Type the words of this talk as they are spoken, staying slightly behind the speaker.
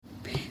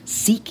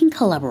Seeking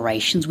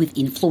collaborations with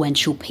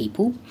influential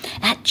people?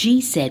 At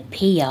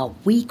GZPR,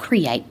 we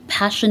create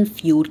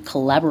passion-fueled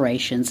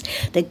collaborations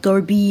that go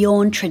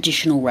beyond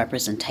traditional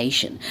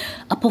representation.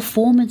 A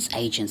performance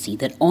agency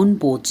that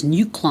onboards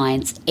new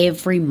clients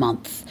every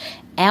month.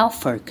 Our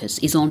focus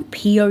is on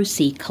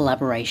POC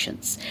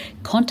collaborations.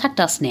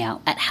 Contact us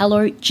now at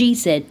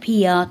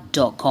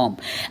hellogzpr.com,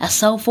 a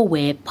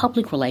self-aware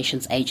public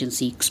relations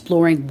agency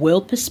exploring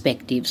world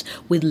perspectives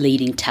with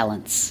leading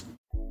talents.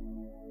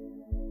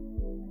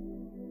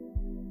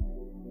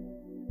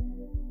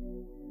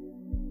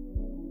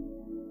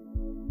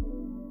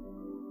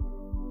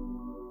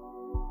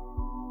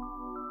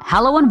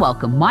 Hello and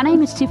welcome. My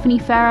name is Tiffany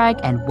Farag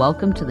and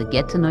welcome to the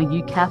Get to Know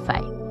You Cafe.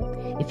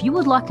 If you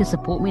would like to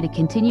support me to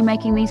continue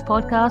making these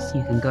podcasts,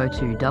 you can go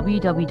to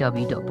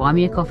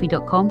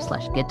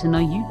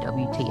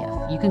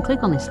www.buymeacoffee.com/get-to-know-you-WTF. You can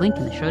click on this link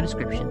in the show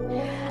description.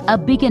 A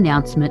big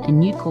announcement, a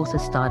new course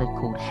has started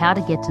called How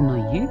to Get to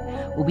Know You.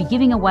 We'll be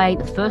giving away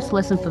the first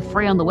lesson for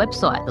free on the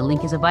website. The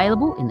link is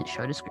available in the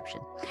show description.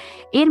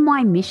 In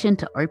my mission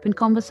to open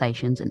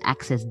conversations and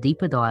access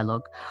deeper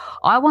dialogue,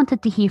 I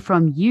wanted to hear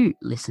from you,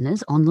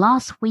 listeners, on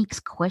last week's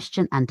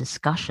question and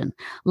discussion.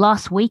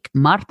 Last week,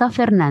 Marta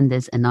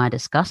Fernandez and I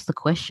discussed the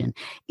question,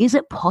 is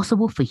it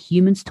possible for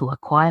humans to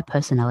acquire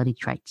personality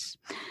traits?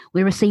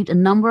 We received a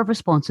number of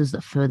responses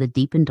that further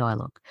deepen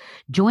dialogue.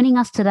 Joining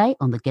us today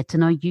on the Get to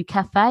Know You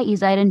Cafe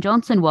is Aidan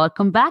Johnson.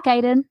 Welcome back,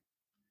 Aidan.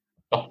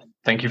 Oh,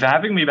 thank you for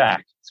having me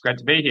back. It's great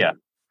to be here.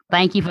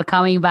 Thank you for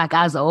coming back,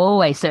 as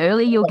always. So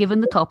earlier you were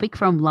given the topic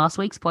from last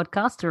week's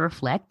podcast to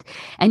reflect,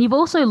 and you've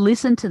also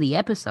listened to the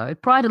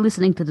episode. Prior to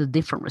listening to the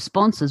different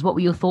responses, what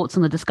were your thoughts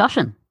on the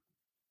discussion?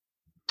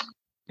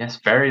 Yes,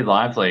 very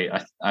lively.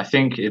 I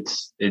think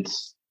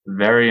it's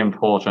very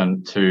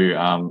important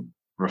to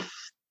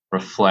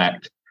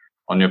reflect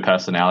on your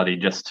personality,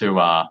 just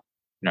to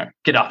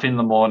get up in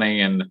the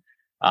morning and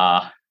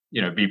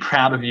be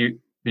proud of who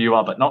you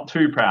are, but not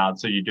too proud,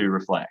 so you do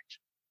reflect.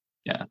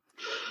 Yeah.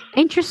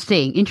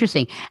 Interesting.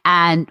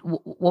 And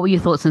what were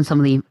your thoughts on some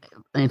of the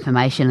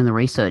information and the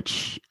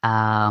research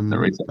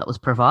that was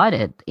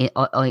provided in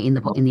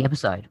the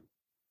episode?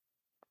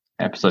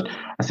 I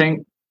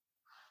think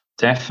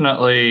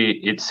definitely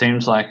it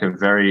seems like a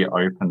very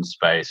open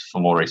space for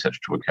more research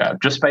to occur.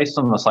 Just based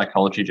on the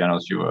psychology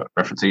journals you were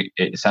referencing,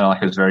 it sounded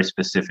like it was very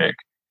specific.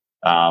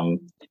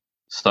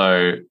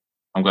 So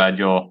I'm glad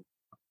you're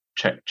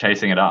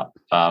chasing it up.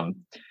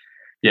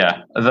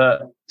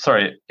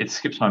 Sorry, it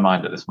skips my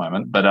mind at this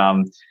moment, but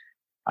I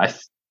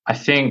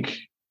think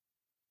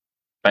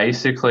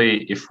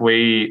basically if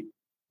we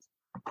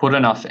put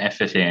enough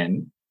effort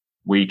in,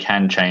 we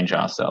can change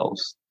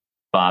ourselves,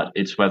 but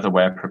it's whether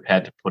we're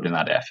prepared to put in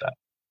that effort.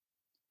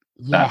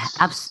 Yeah,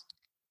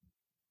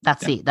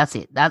 That's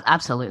it.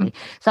 Absolutely.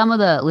 Some of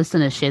the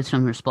listeners shared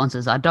some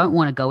responses. I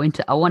wanted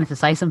to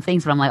say some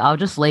things, but I'm like, I'll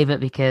just leave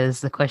it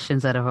because the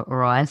questions that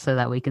arise so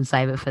that we can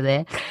save it for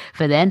then.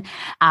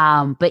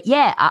 But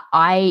yeah,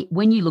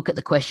 when you look at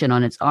the question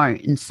on its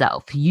own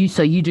self,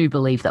 you do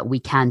believe that we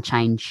can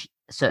change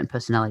certain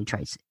personality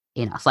traits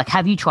in us. Like,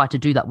 have you tried to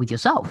do that with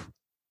yourself?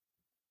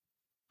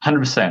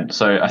 100%.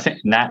 So I think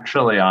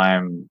naturally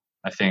I'm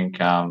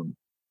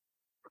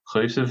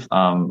reclusive.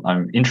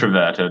 I'm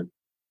introverted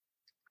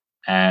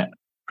and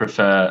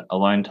prefer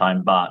alone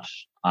time, but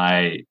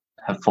I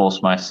have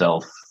forced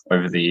myself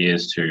over the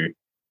years to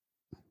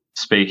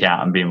speak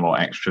out and be more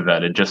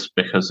extroverted, just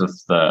because of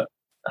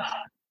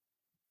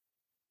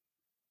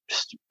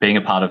just being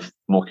a part of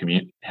more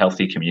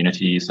healthy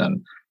communities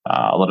and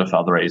a lot of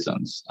other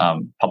reasons,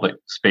 public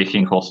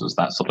speaking courses,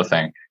 that sort of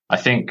thing. I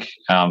think,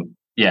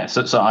 that's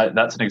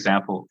an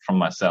example from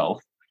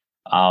myself.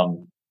 There's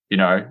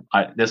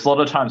a lot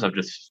of times I've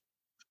just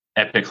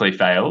epically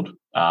failed.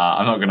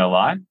 I'm not going to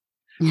lie.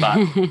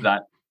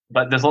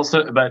 But there's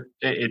also,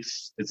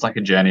 it's like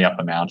a journey up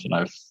a mountain.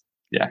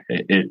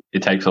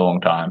 It takes a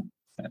long time,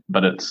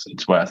 but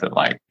it's worth it.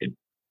 Like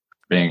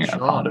being a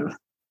part of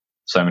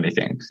so many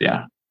things.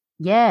 Yeah.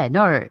 Yeah.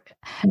 No.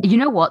 You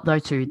know what though?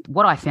 Too.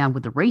 What I found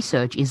with the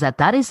research is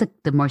that is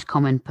the most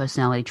common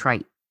personality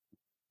trait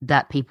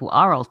that people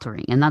are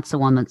altering, and that's the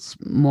one that's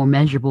more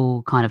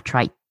measurable kind of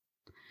trait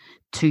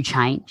to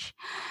change.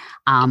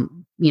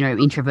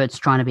 Introverts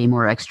trying to be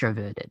more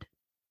extroverted.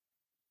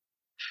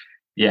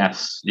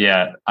 Yes.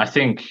 Yeah. I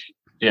think,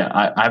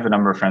 I have a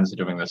number of friends who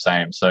are doing the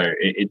same. So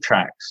it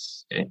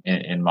tracks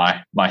in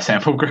my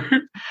sample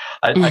group.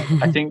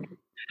 I think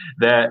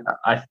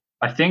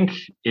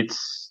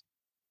it's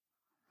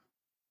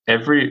I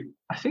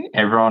think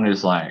everyone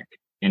is like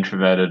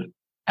introverted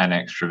and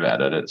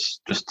extroverted.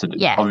 It's just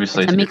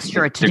obviously it's a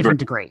mixture to different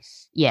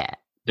degrees. Yeah.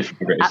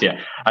 Different degrees.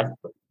 Yeah.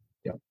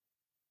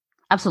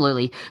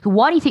 Absolutely.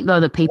 Why do you think though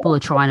that people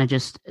are trying to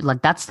just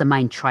that's the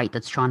main trait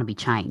that's trying to be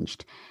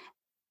changed?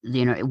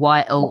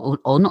 Why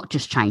or not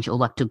just change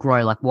or to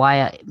grow?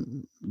 Why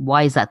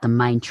is that the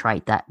main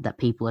trait that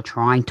people are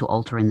trying to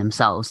alter in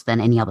themselves than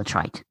any other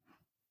trait?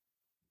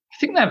 I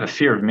think they have a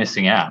fear of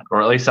missing out,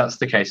 or at least that's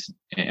the case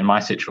in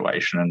my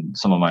situation and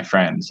some of my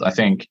friends. I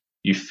think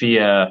you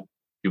fear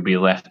you'll be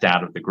left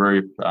out of the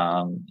group.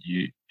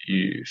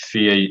 You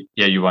fear,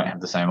 you won't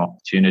have the same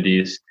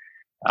opportunities.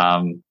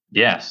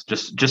 Yes,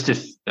 just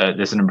if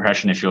there's an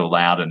impression, if you're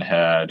loud and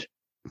heard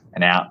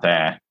and out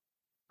there,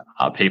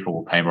 people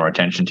will pay more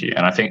attention to you.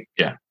 And I think,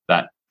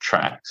 that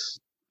tracks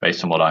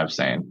based on what I've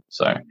seen.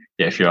 So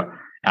if you're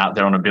out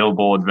there on a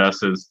billboard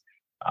versus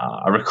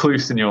a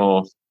recluse in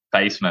your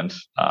basement,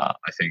 I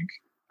think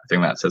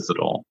that says it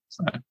all.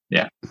 So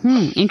yeah.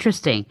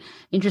 Interesting.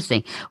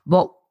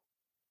 Well,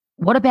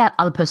 what about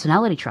other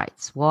personality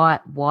traits?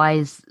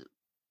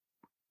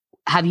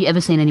 Have you ever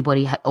seen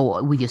anybody,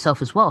 or with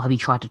yourself as well, have you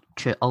tried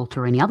to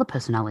alter any other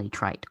personality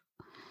trait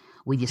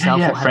with yourself?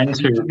 Yeah,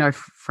 or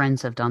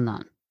friends have done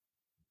that?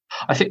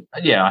 I think,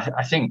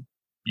 I think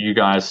you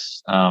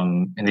guys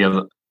in the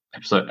other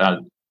episode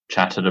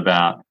chatted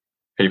about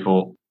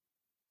people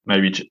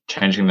maybe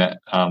changing their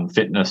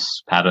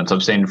fitness patterns.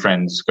 I've seen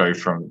friends go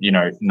from,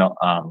 not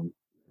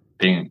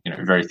being,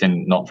 very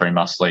thin, not very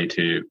muscly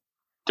to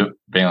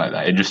being like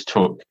that. It just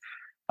took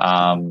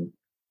a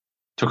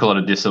lot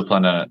of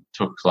discipline, and it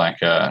took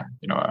like a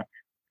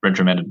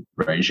regimented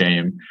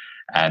regime,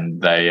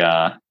 and they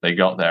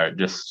got there. It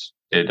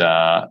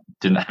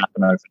didn't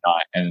happen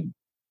overnight. And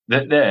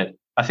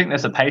I think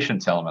there's a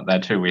patience element there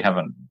too we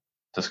haven't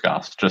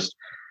discussed. Just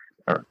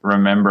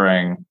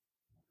remembering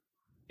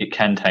it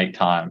can take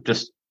time,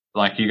 just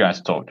like you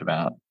guys talked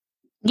about.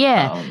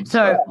 Yeah.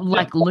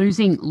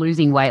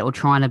 Losing weight or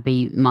trying to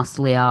be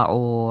musclier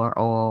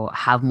or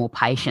have more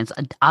patience.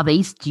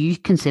 Do you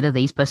consider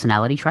these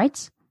personality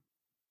traits?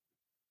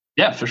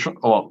 Yeah, for sure.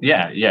 Well,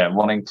 yeah.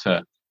 Wanting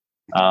to,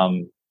 I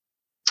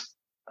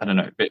don't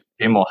know,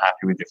 be more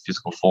happy with your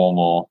physical form,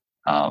 or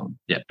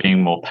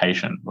being more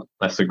patient,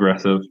 less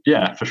aggressive.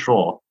 Yeah, for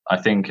sure.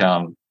 I think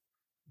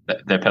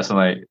their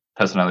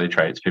personality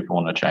traits people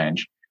want to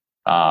change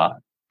are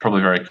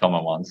probably very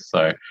common ones.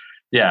 So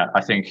yeah,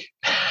 I think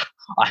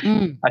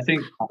when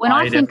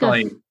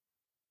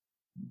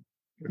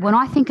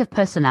I think of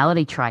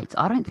personality traits,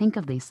 I don't think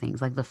of these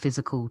things like the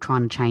physical,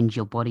 trying to change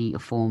your body, your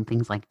form,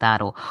 things like that,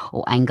 or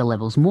anger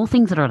levels, more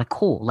things that are at a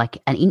core, like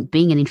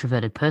being an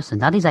introverted person.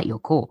 That is at your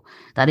core.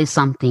 That is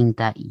something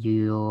that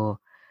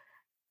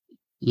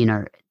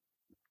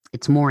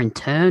it's more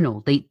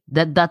internal.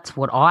 That's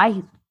what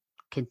I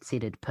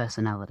considered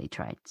personality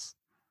traits.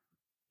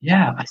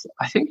 Yeah,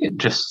 I think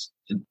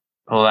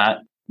that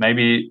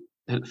maybe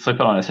flip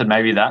it on. I said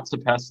maybe that's a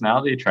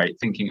personality trait,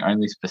 thinking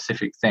only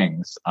specific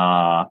things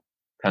are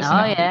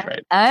personality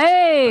traits.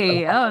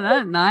 Hey,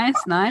 nice,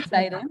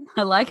 Aiden.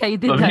 I like how you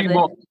did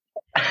that.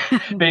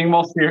 Being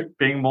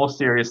more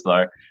serious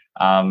though.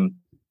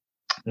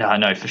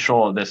 No, for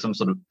sure.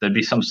 There'd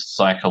be some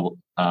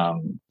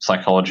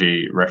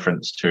psychology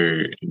reference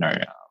to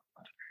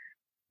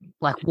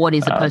like what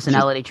is a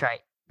personality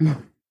trait?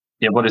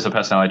 Yeah, what is a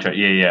personality trait?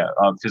 Yeah.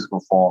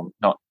 Physical form.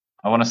 Not,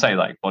 I want to say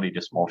like body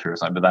dysmorphia or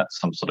something, but that's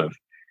some sort of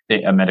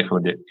a medical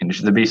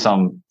condition. There'd be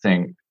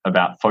something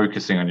about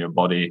focusing on your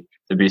body.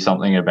 There'd be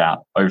something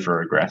about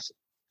over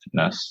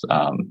aggressiveness.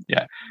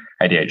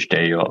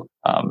 ADHD or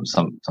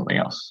something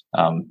else.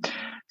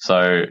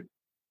 So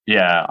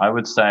yeah, I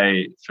would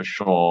say for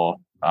sure.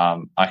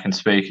 I can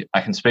speak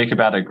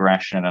about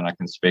aggression, and I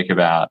can speak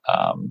about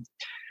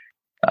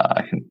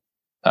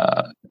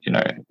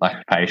lack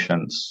of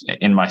patience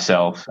in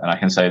myself, and I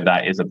can say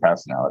that is a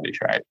personality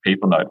trait.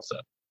 People notice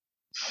it.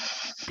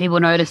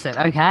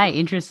 Okay,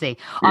 interesting.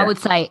 Yeah. I would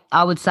say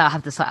I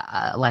have to say,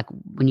 like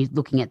when you're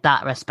looking at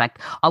that respect,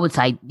 I would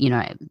say,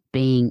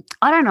 being,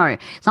 I don't know,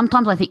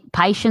 sometimes I think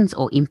patience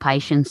or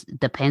impatience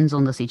depends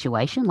on the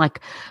situation. Like,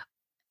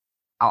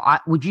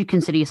 would you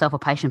consider yourself a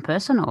patient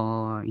person,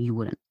 or you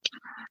wouldn't,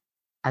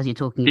 as you're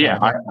talking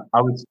about? Yeah,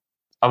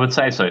 I would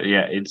say so.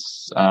 Yeah,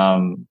 it's,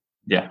 I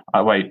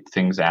wait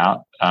things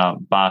out.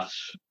 But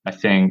I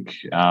think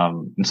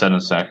in certain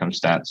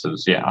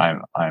circumstances,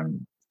 I'm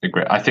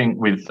I think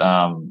with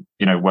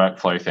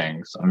workflow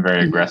things, I'm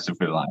very aggressive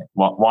with like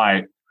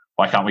why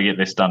can't we get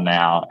this done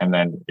now? And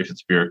then if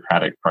it's a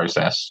bureaucratic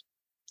process,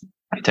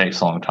 it takes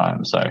a long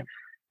time. So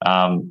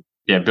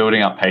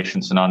building up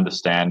patience and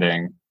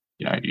understanding,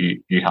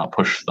 you can't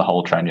push the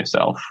whole train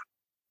yourself.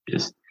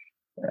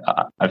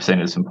 I've seen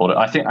it's important.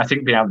 I think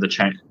being able to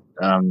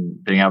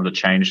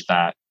change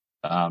that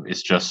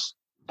is just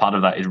part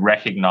of that is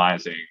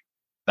recognizing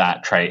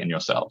that trait in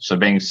yourself. So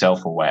being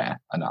self-aware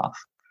enough.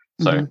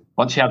 So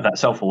once you have that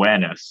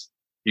self-awareness,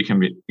 you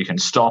can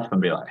stop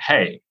and be like,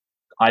 hey,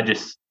 I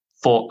just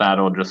thought that,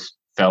 or just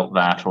felt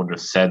that, or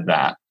just said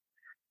that.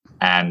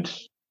 And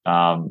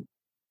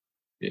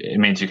it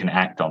means you can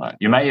act on it.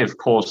 You may have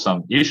caused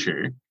some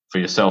issue for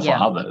yourself or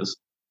others,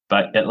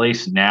 but at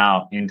least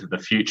now into the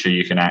future,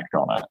 you can act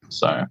on it.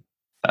 So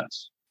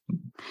that's.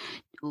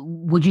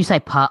 Would you say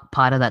part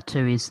of that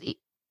too is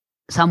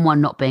someone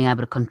not being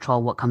able to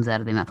control what comes out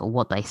of their mouth or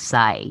what they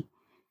say?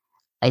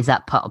 Is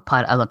that part of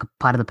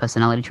the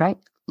personality trait?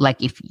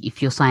 Like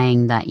if you're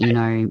saying that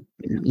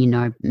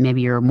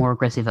maybe you're more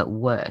aggressive at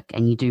work,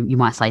 and you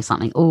might say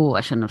something. Oh,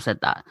 I shouldn't have said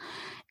that.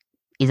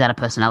 Is that a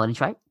personality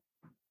trait?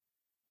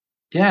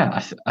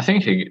 Yeah, I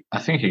think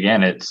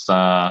again, it's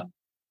I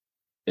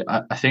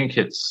think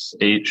it's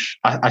each.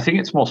 I think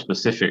it's more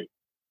specific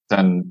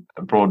than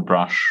a broad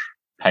brush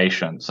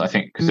patients. I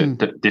think because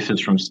it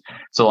differs from.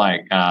 So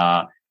like,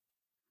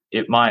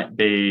 it might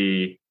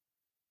be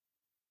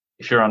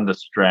if you're under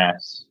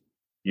stress,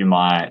 you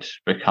might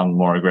become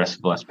more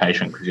aggressive, less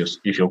patient because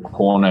you feel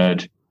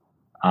cornered.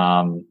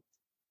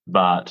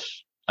 But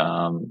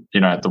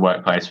at the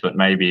workplace, but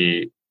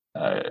maybe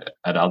at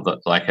other,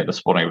 like at a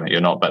sporting event,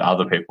 you're not, but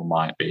other people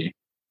might be.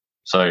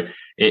 So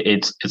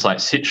it's like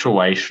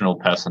situational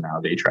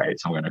personality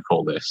traits. I'm going to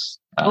call this.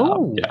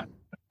 Yeah.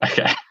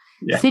 Okay.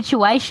 Yeah.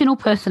 Situational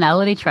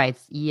personality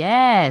traits.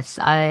 Yes,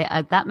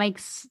 I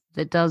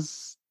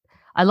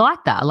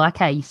like that. I like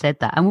how you said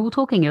that. And we were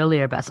talking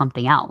earlier about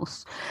something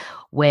else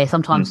where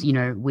sometimes,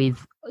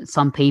 with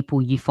some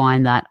people you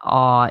find that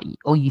or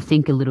you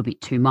think a little bit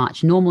too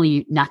much. Normally,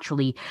 you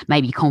naturally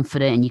maybe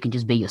confident and you can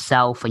just be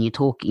yourself and you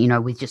talk,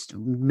 with just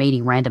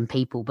meeting random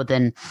people. But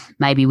then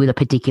maybe with a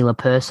particular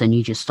person,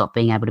 you just stop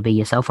being able to be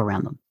yourself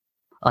around them,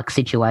 like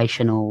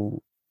situational.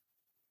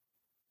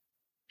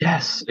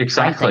 Yes,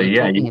 exactly.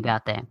 Yeah, talking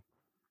about there.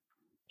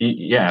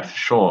 Yeah, for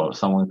sure.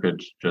 Someone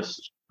could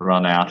just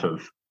run out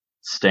of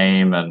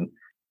steam and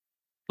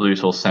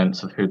lose all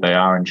sense of who they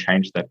are and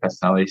change their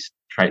personality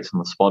traits on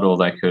the spot, or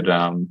they could,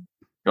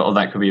 or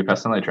that could be a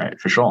personality trait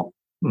for sure.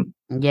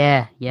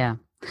 Yeah.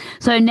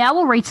 So now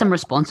we'll read some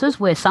responses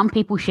where some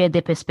people shared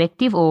their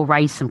perspective or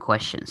raised some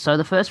questions. So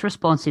the first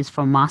response is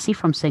from Marcy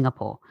from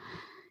Singapore.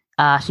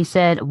 She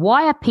said,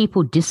 "Why are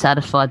people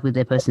dissatisfied with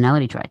their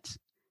personality traits?"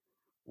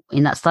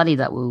 In that study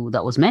that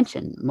was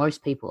mentioned,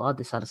 most people are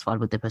dissatisfied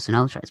with their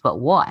personality traits. But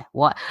why?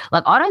 Why?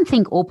 Like, I don't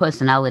think all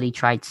personality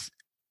traits.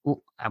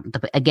 Well,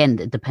 again,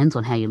 it depends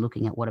on how you're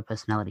looking at what a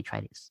personality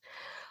trait is.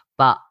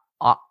 But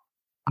I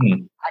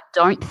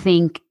don't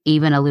think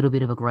even a little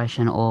bit of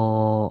aggression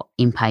or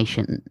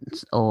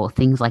impatience or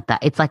things like that.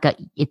 It's like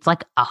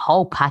a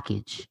whole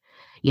package.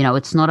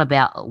 It's not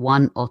about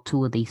one or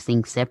two of these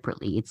things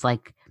separately. It's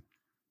like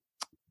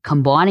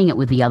combining it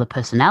with the other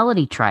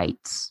personality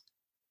traits.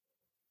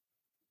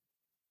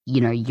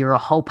 You're a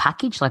whole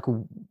package. Like,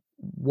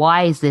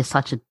 why is there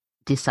such a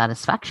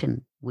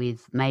dissatisfaction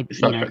with maybe,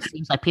 it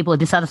seems like people are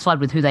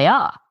dissatisfied with who they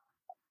are.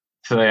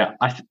 So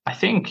I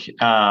think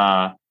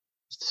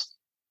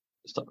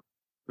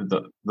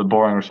the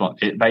boring response,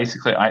 it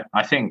basically,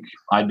 I think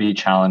I'd be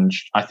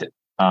challenged,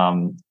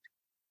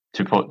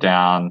 to put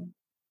down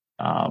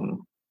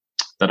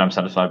that I'm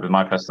satisfied with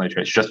my personality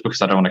traits just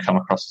because I don't want to come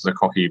across as a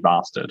cocky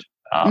bastard.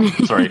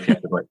 Sorry if you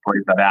have to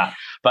bleep that out.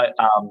 But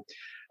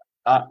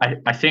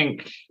I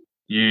think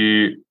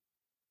you,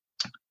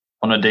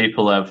 on a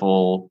deeper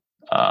level,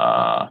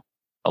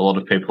 a lot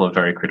of people are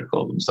very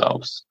critical of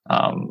themselves.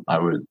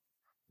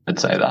 I'd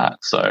say that.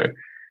 So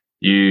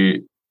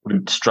you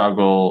would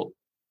struggle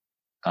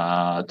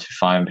to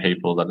find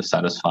people that are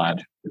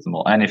satisfied with them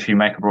all. And if you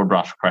make a broad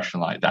brush question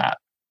like that,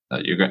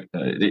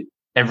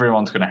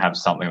 everyone's going to have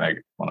something they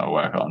want to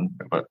work on.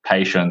 But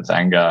patience,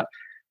 anger,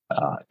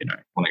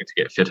 wanting to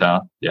get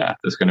fitter. Yeah,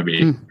 there's going to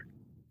be something.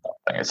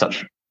 It's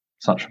such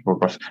a broad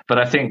brush. But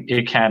I think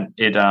it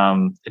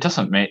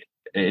doesn't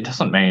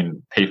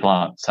mean people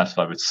aren't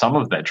satisfied with some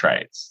of their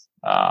traits.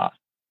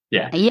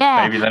 Yeah.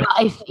 Maybe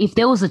if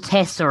there was a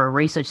test or a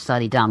research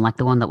study done, like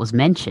the one that was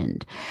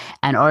mentioned,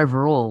 and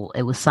overall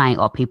it was saying,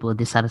 people are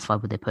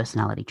dissatisfied with their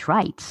personality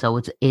traits. So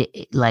it's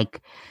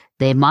like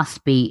there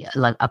must be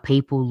like a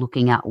people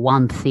looking at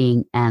one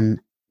thing and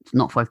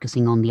not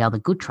focusing on the other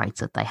good traits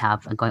that they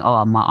have and going,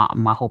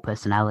 my whole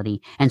personality.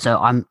 And so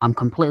I'm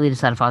completely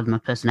dissatisfied with my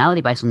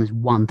personality based on this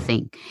one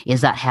thing.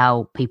 Is that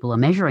how people are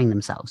measuring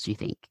themselves, do you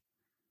think?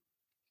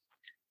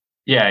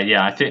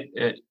 Yeah. I think,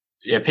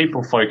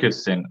 people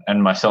focus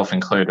and myself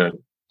included,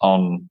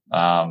 on,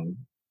 the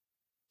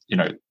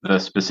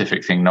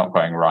specific thing not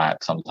going right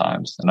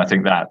sometimes. And I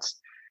think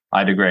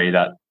I'd agree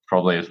that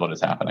probably is what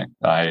is happening.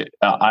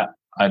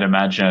 I'd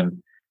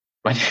imagine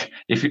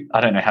I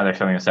don't know how they're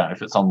filling this out,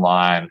 if it's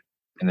online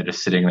and they're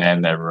just sitting there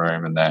in their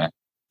room and they're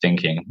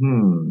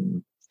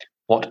thinking,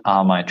 what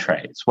are my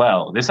traits?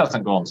 Well, this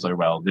hasn't gone so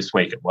well this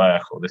week at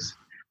work, or this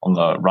on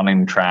the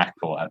running track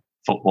or at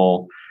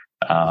football.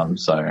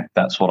 So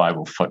that's what I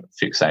will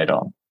fixate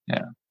on.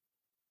 Yeah.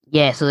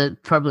 Yeah, so they're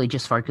probably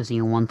just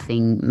focusing on one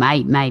thing,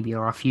 maybe,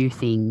 or a few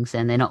things,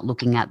 and they're not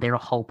looking at their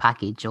whole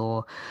package,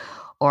 or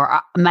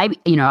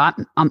maybe,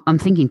 I'm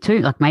thinking too,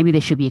 like maybe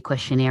there should be a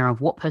questionnaire of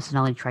what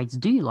personality traits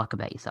do you like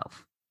about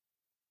yourself?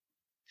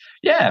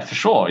 Yeah, for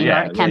sure.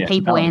 Can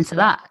people answer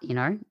that?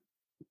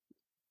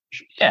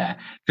 Yeah,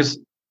 because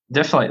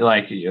definitely,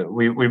 like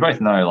we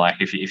both know, like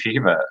if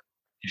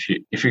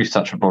you're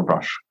such a broad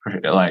brush,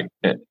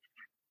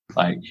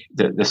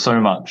 there's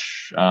so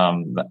much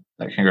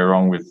that can go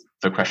wrong with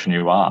the question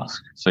you ask.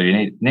 So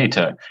you need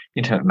to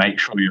make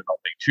sure you're not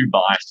being too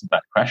biased with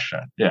that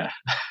question. Yeah.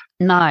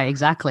 No,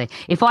 exactly.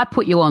 If I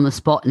put you on the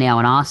spot now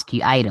and ask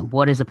you, Aidan,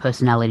 what is a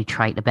personality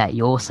trait about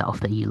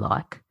yourself that you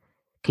like?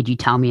 Could you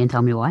tell me and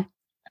tell me why?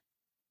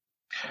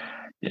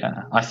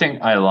 Yeah, I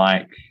think I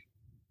like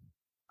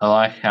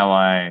how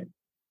I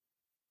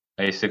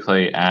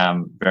basically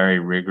am very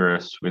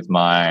rigorous with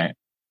my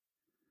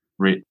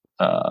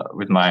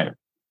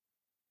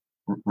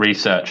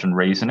research and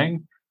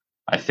reasoning.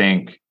 I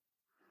think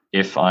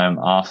if I'm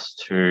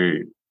asked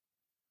to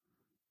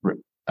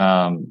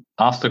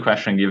ask the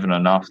question given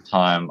enough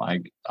time,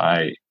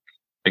 I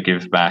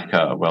give back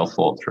a well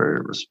thought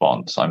through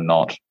response. I'm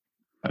not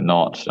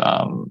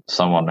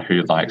someone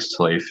who likes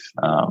to leave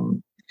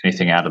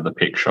anything out of the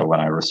picture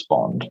when I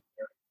respond,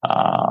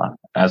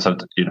 as I've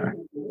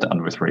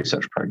done with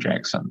research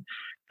projects, and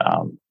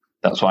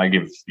that's why I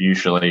give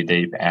usually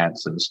deep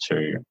answers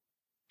to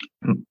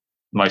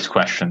most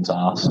questions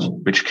asked,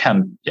 which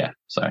can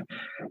So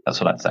that's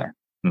what I'd say.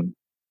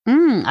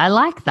 I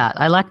like that.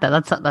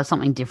 That's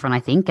something different, I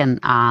think, and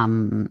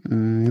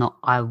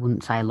I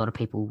wouldn't say a lot of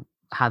people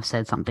have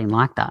said something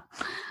like that.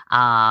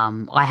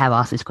 I have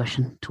asked this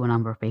question to a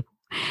number of people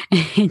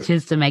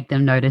just to make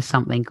them notice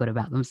something good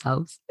about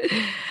themselves.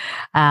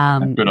 I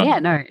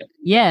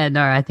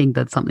think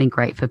that's something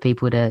great for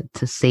people to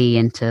see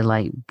and to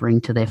like bring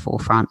to their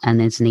forefront,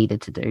 and it's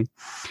needed to do.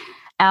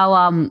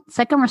 Our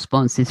second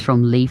response is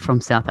from Lee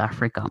from South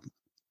Africa.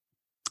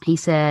 He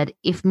said,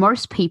 if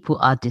most people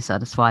are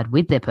dissatisfied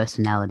with their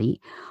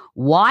personality,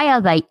 why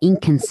are they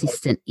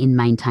inconsistent in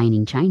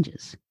maintaining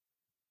changes?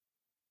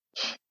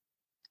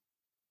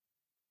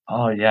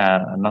 Oh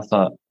yeah,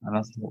 another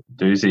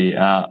doozy.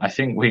 I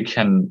think we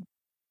can.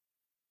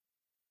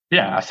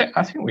 Yeah,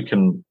 I think we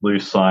can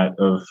lose sight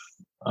of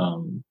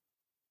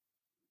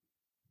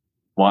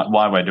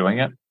why we're doing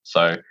it.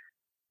 So,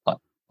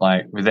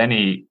 like with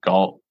any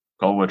goal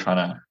we're trying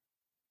to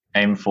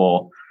aim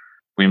for,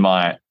 we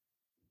might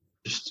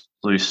just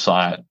lose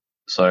sight.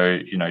 So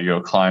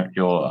you're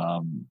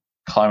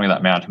climbing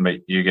that mountain, but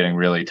you're getting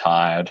really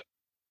tired.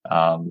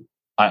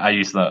 I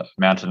use the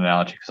mountain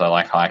analogy because I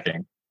like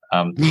hiking.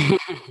 Up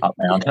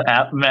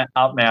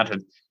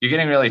mountain. You're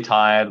getting really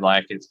tired,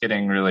 like it's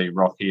getting really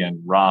rocky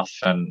and rough,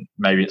 and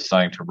maybe it's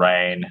starting to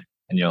rain,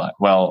 and you're like,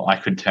 well, I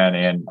could turn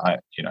in.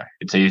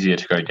 It's easier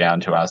to go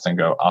down 2 hours than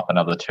go up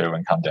another 2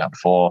 and come down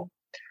 4.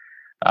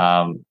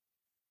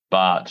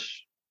 But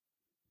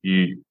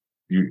you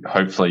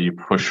hopefully you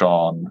push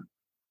on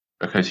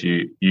because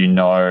you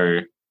know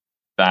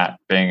that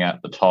being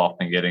at the top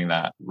and getting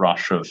that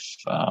rush of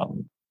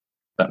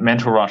that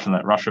mental rush and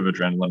that rush of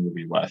adrenaline will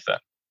be worth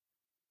it.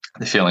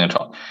 The feeling on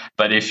top.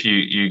 But if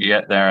you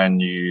get there and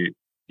you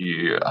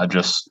are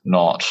just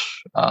not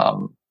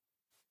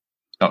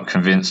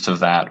convinced of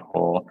that,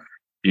 or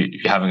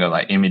you haven't got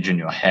that image in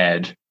your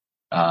head,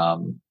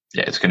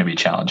 it's going to be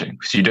challenging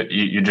because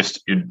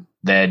you're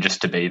there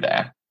just to be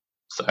there.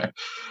 So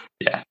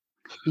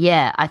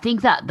yeah, I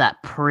think that the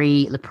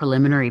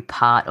preliminary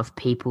part of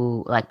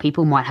people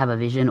might have a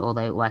vision or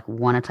they like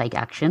want to take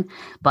action,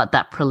 but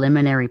that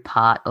preliminary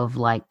part of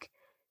like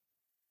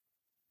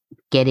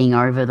getting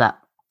over that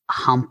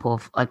hump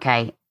of,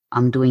 okay,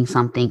 I'm doing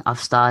something, I've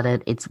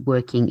started, it's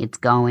working, it's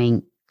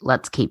going,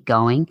 let's keep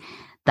going.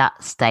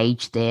 That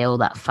stage there, or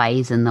that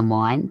phase in the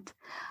mind,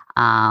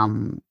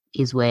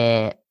 is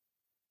where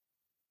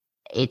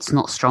it's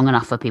not strong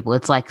enough for people.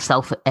 It's like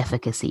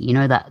self-efficacy,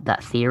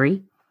 that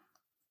theory,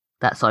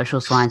 that social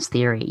science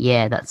theory,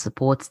 that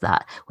supports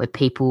that, where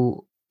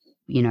people,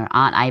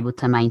 aren't able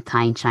to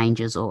maintain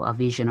changes or a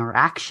vision or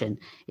action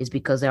is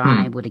because they're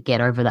unable to get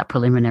over that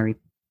preliminary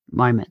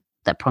moment,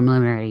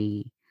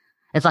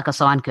 it's like a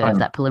sine curve,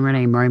 that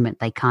preliminary moment,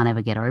 they can't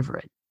ever get over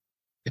it.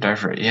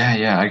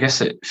 Yeah. I guess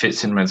it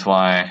fits in with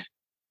why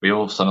we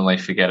all suddenly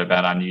forget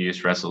about our New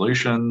Year's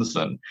resolutions.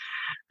 And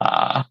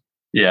I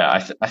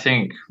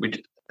think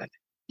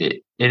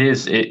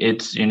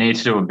it's you need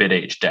to do a bit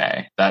each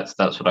day. That's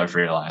what I've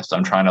realized.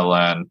 I'm trying to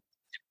learn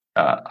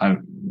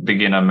I'm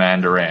beginner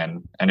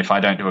Mandarin, and if I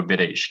don't do a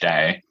bit each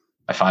day,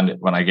 I find it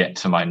when I get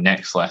to my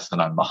next lesson,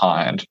 I'm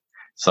behind.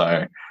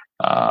 So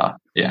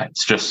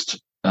it's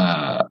just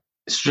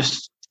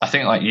I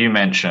think, like you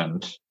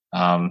mentioned,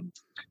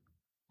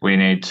 we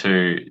need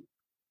to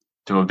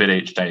do a bit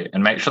each day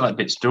and make sure that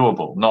bit's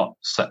doable.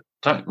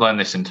 Don't learn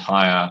this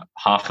entire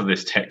half of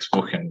this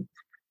textbook in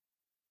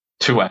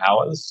 2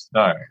 hours.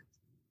 No,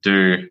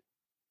 do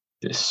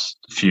this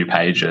few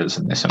pages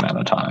in this amount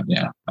of time.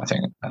 Yeah, I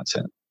think that's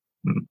it.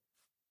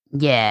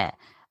 Yeah,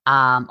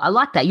 I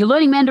like that. You're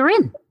learning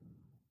Mandarin.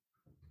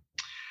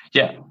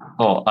 Yeah.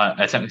 Well,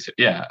 I think so.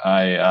 Yeah,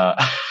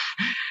 I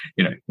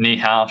ni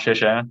hao, xie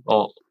xie,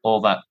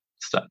 all that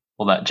stuff,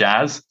 all that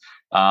jazz.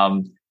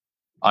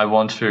 I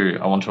want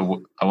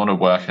to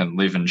work and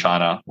live in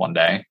China one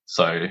day,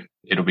 so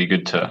it'll be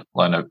good to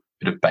learn a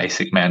bit of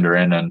basic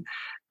Mandarin, and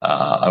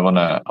I want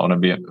to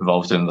be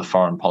involved in the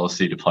foreign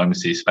policy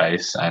diplomacy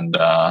space, and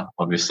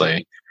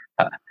obviously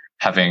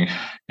having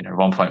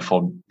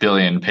 1.4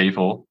 billion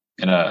people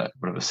in a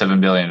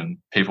 7 billion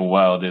people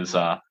world is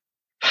that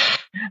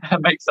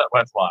makes that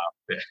worthwhile.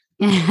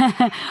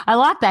 Yeah. I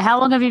like that. How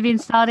long have you been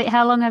studying?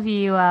 How long have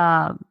you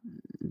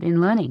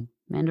been learning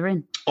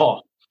Mandarin?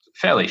 Oh,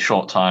 fairly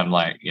short time,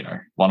 like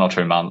 1 or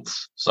 2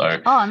 months. So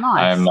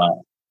nice. I'm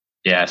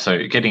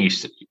so getting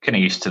used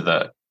to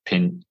the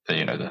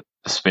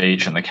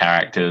speech and the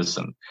characters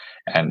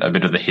and a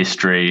bit of the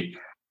history.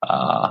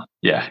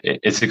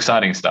 It's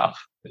exciting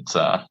stuff. It's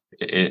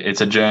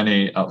a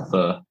journey up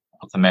the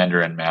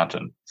Mandarin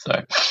Mountain,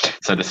 so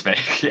to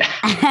speak. Yeah.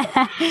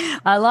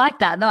 I like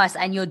that. Nice.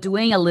 And you're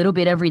doing a little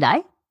bit every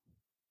day?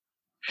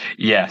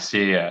 Yes,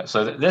 yeah.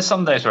 So there's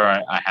some days where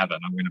I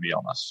haven't. I'm going to be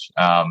honest,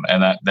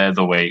 and they're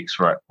the weeks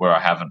where I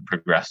haven't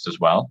progressed as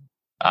well.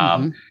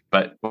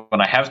 But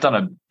when I have done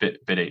a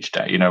bit each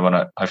day, when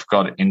I've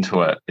got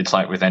into it, it's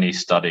like with any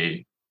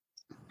study,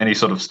 any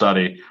sort of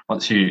study.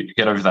 Once you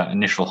get over that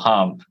initial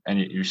hump and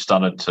you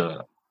started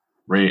to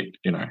read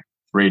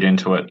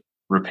into it,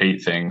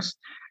 repeat things,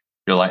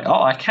 you're like,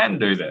 oh, I can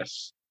do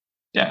this.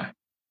 Yeah,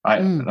 I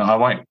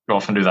won't go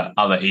off and do that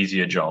other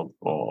easier job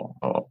or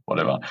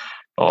whatever.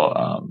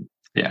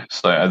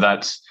 So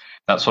that's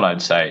what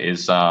I'd say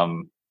is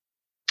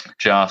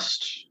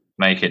just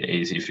make it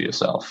easy for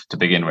yourself to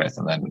begin with,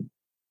 and then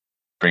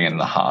bring in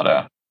the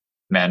harder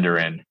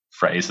Mandarin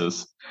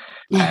phrases.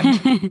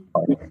 And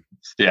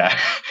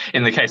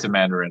in the case of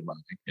Mandarin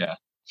learning,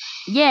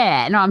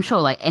 Yeah, no, I'm sure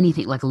like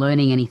anything, like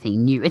learning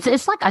anything new.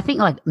 It's like, I think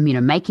like,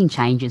 making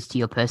changes to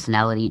your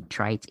personality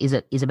traits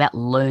is about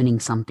learning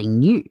something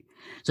new.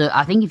 So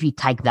I think if you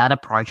take that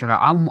approach,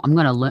 I'm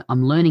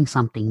learning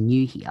something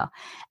new here.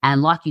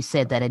 And like you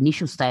said, that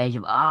initial stage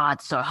of,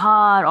 it's so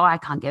hard. I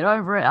can't get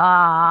over it.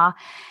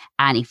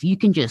 And if you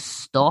can just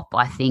stop,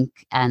 I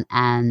think, and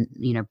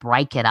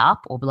break it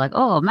up, or be like,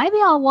 oh, maybe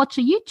I'll watch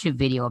a YouTube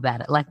video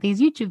about it. Like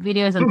these YouTube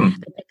videos and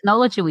the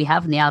technology we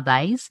have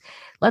nowadays,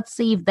 let's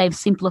see if they've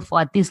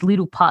simplified this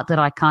little part that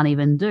I can't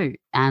even do.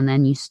 And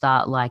then you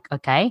start like,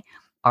 okay,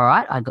 all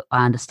right,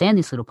 I understand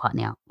this little part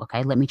now.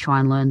 Okay, let me try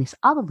and learn this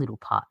other little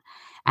part.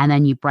 And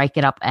then you break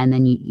it up, and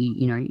then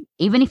you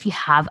even if you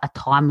have a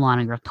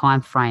timeline or a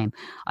time frame,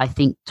 I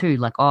think too,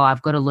 like, oh,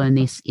 I've got to learn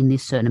this in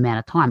this certain amount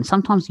of time.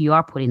 Sometimes you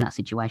are put in that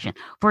situation.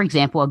 For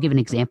example, I'll give an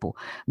example.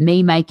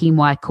 Me making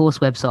my course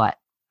website,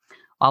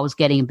 I was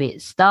getting a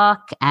bit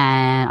stuck,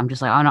 and I'm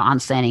just like, I'm not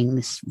understanding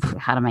this,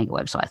 how to make a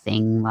website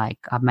thing. Like,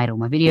 I've made all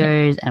my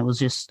videos, and it was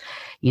just,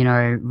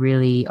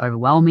 really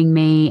overwhelming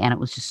me, and it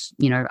was just,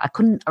 I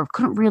couldn't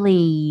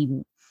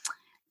really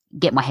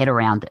get my head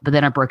around it. But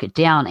then I broke it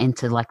down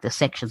into like the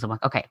sections. I'm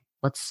like, okay,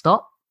 let's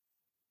stop.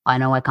 I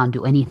know I can't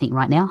do anything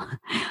right now,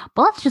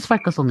 but let's just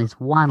focus on this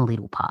one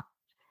little part.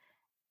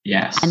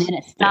 Yes. And then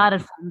it started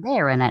from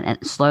there,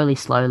 and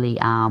slowly,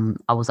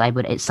 I was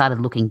able to, it started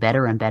looking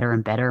better and better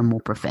and better and more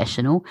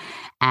professional.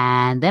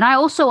 And then I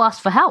also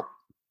asked for help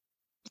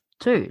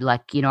too.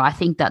 Like, I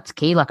think that's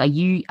key. Like, are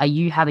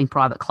you having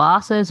private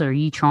classes, or are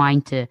you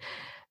trying to,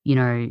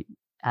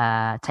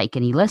 take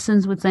any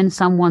lessons with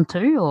someone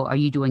too, or are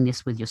you doing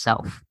this with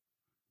yourself?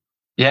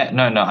 Yeah,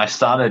 no. I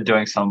started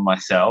doing some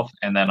myself,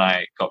 and then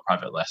I got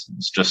private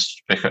lessons.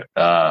 Just because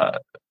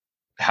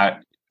how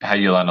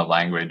you learn a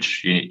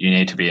language, you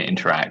need to be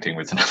interacting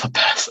with another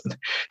person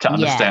to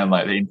understand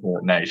like the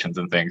intonations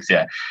and things.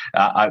 Yeah,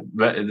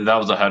 but that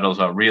was a hurdle as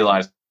well.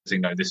 Realizing,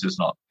 no, this is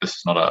not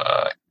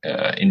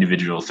a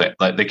individual thing.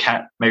 Like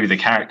maybe the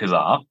characters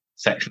are,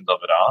 sections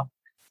of it are,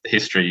 the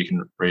history you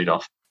can read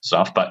off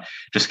stuff, but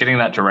just getting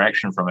that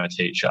direction from a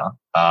teacher,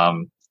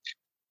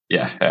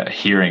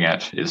 hearing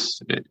it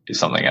is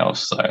something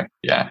else. So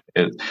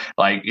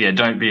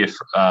don't be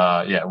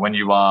when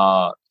you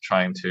are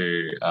trying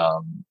to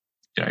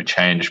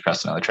change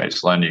personality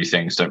traits, learn new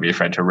things, don't be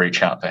afraid to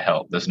reach out for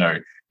help. There's no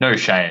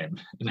shame.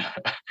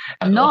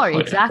 No,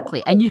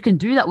 exactly. And you can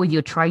do that with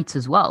your traits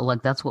as well.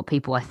 Like, that's what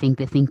people, I think,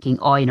 they're thinking,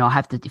 oh, I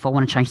have to, if I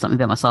want to change something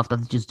about myself, I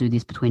have to just do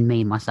this between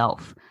me and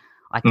myself.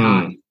 I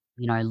can't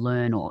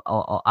learn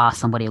or ask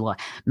somebody. Like,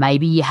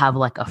 maybe you have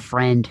like a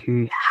friend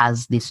who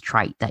has this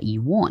trait that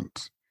you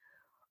want,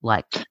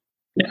 like,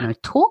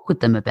 talk with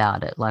them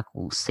about it. Like,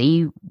 we'll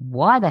see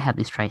why they have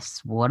this trait.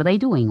 What are they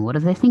doing? What are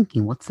they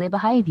thinking? What's their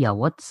behavior?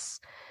 What's,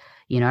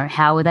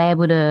 how are they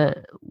able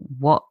to,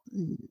 what,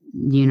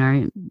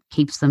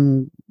 keeps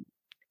them,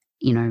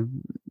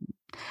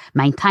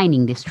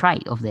 maintaining this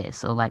trait of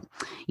theirs, or like,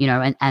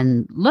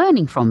 and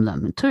learning from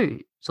them too.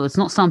 So it's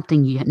not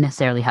something you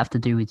necessarily have to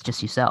do with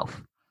just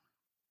yourself.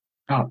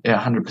 Oh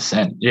yeah,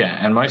 100%.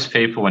 Yeah, and most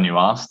people, when you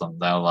ask them,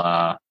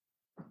 they'll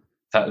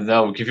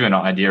give you an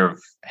idea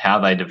of how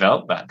they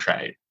develop that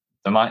trait.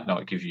 They might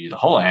not give you the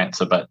whole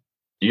answer, but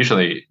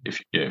usually,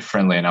 if you're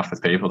friendly enough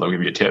with people, they'll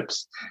give you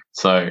tips.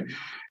 So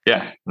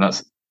yeah,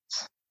 that's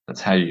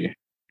how you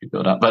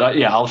build up. But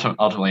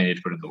ultimately, you need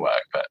to put in the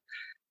work. But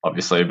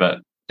obviously,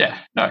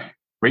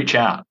 reach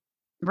out.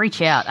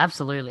 Reach out.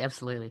 Absolutely.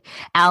 Absolutely.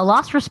 Our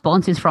last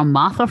response is from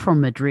Martha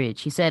from Madrid.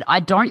 She said, I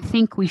don't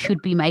think we should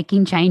be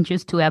making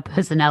changes to our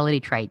personality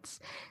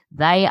traits.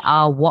 They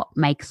are what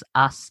makes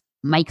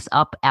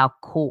up our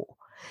core.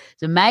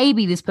 So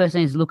maybe this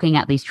person is looking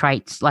at these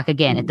traits. Like,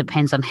 again, it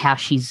depends on how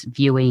she's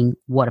viewing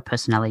what a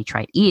personality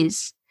trait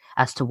is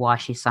as to why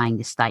she's saying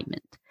this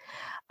statement.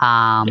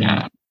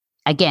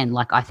 Again,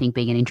 like, I think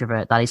being an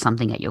introvert, that is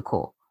something at your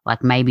core.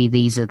 Like, maybe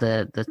these are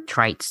the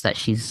traits that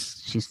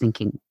she's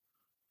thinking.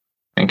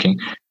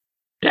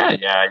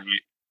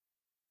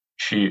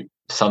 She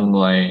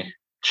suddenly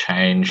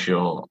change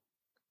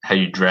how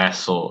you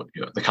dress or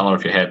the color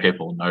of your hair,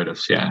 people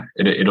notice. Yeah,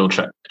 it'll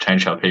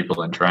change how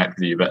people interact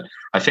with you. But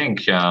I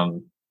think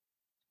you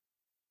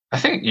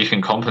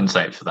can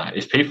compensate for that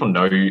if people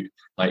know you.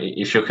 Like,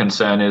 if your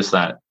concern is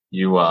that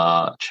you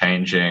are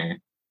changing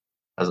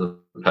as a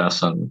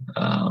person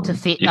to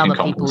fit other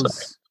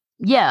people's.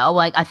 Yeah,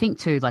 like I think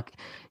too. Like,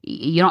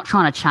 you're not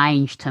trying to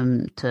change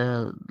to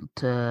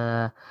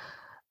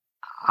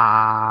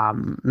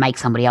make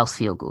somebody else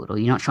feel good, or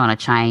you're not trying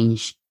to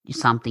change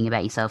something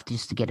about yourself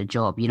just to get a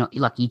job.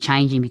 You're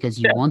changing because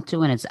you want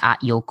to, and it's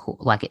at your core,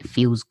 like it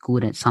feels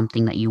good. It's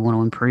something that you want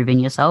to improve in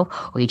yourself,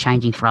 or you're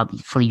changing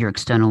for your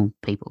external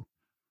people.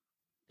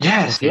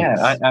 Yes, yeah,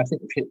 I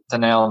think you hit the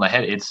nail on the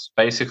head. It's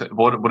basically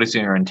what is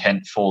your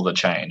intent for the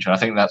change, and I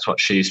think that's what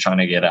she's trying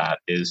to get at.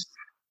 Is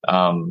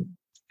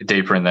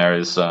deeper in there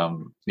is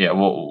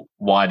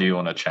why do you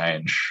want to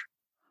change?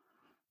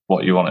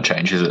 What you want to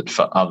change, is it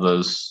for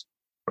others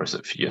or is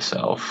it for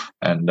yourself?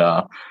 And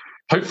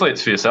hopefully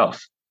it's for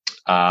yourself.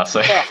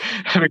 So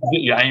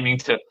you're aiming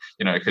to,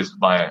 because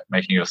by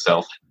making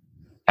yourself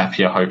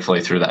happier,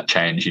 hopefully through that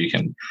change, you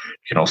can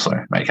also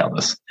make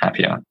others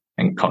happier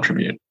and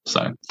contribute.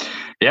 So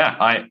yeah,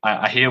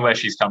 I hear where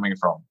she's coming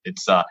from.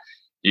 It's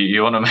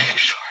you want to make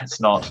sure it's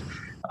not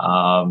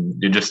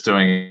you're just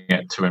doing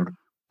it to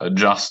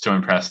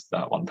impress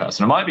that one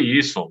person. It might be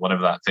useful,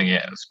 whatever that thing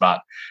is,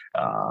 but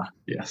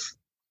yes.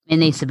 It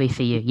needs to be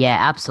for you. Yeah,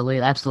 absolutely.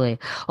 Absolutely.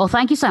 Well,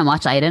 thank you so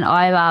much, Aidan.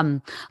 I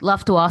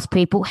love to ask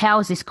people, how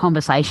has this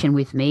conversation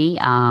with me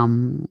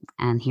and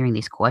hearing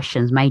these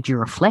questions made you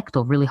reflect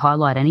or really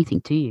highlight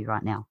anything to you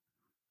right now?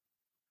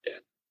 Yeah.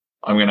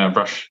 I'm going to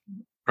brush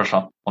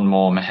up on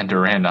more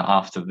Mandarin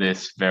after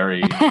this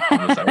very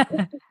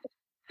conversation.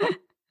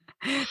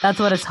 That's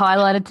what it's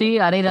highlighted to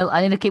you? I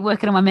need to keep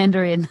working on my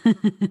Mandarin.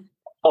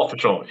 Oh, for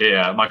sure.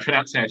 Yeah, my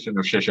pronunciation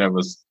of Shisha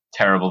was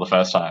terrible the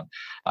first time.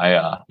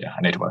 I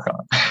need to work on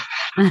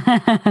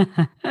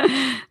it.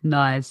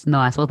 Nice.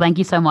 Well, thank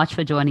you so much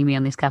for joining me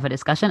on this cafe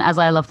discussion. As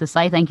I love to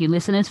say, thank you,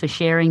 listeners, for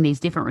sharing these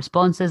different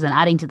responses and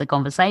adding to the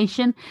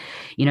conversation.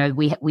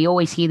 We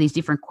always hear these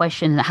different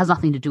questions. It has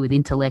nothing to do with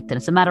intellect, and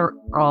it's a matter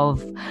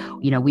of,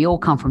 we all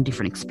come from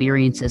different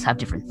experiences, have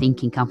different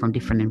thinking, come from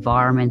different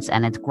environments,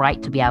 and it's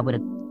great to be able to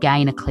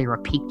gain a clearer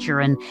picture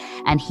and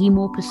hear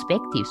more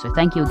perspective. So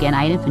thank you again,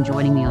 Aidan, for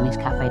joining me on this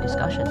cafe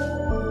discussion.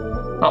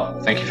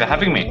 Oh, thank you for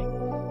having me.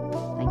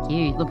 Thank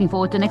you. Looking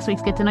forward to next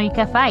week's Get to Know You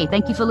Cafe.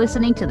 Thank you for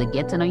listening to the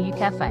Get to Know You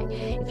Cafe.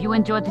 If you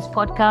enjoyed this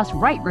podcast,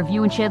 rate,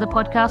 review, and share the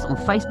podcast on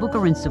Facebook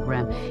or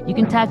Instagram. You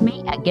can tag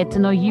me at Get to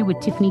Know You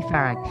with Tiffany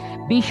Farag.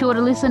 Be sure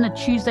to listen to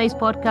Tuesday's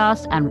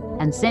podcast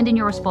and send in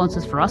your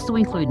responses for us to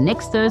include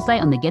next Thursday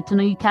on the Get to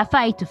Know You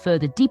Cafe to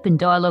further deepen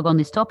dialogue on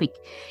this topic.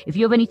 If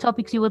you have any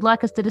topics you would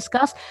like us to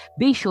discuss,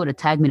 be sure to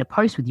tag me to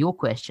post with your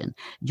question.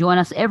 Join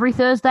us every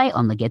Thursday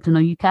on the Get to Know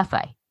You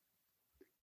Cafe.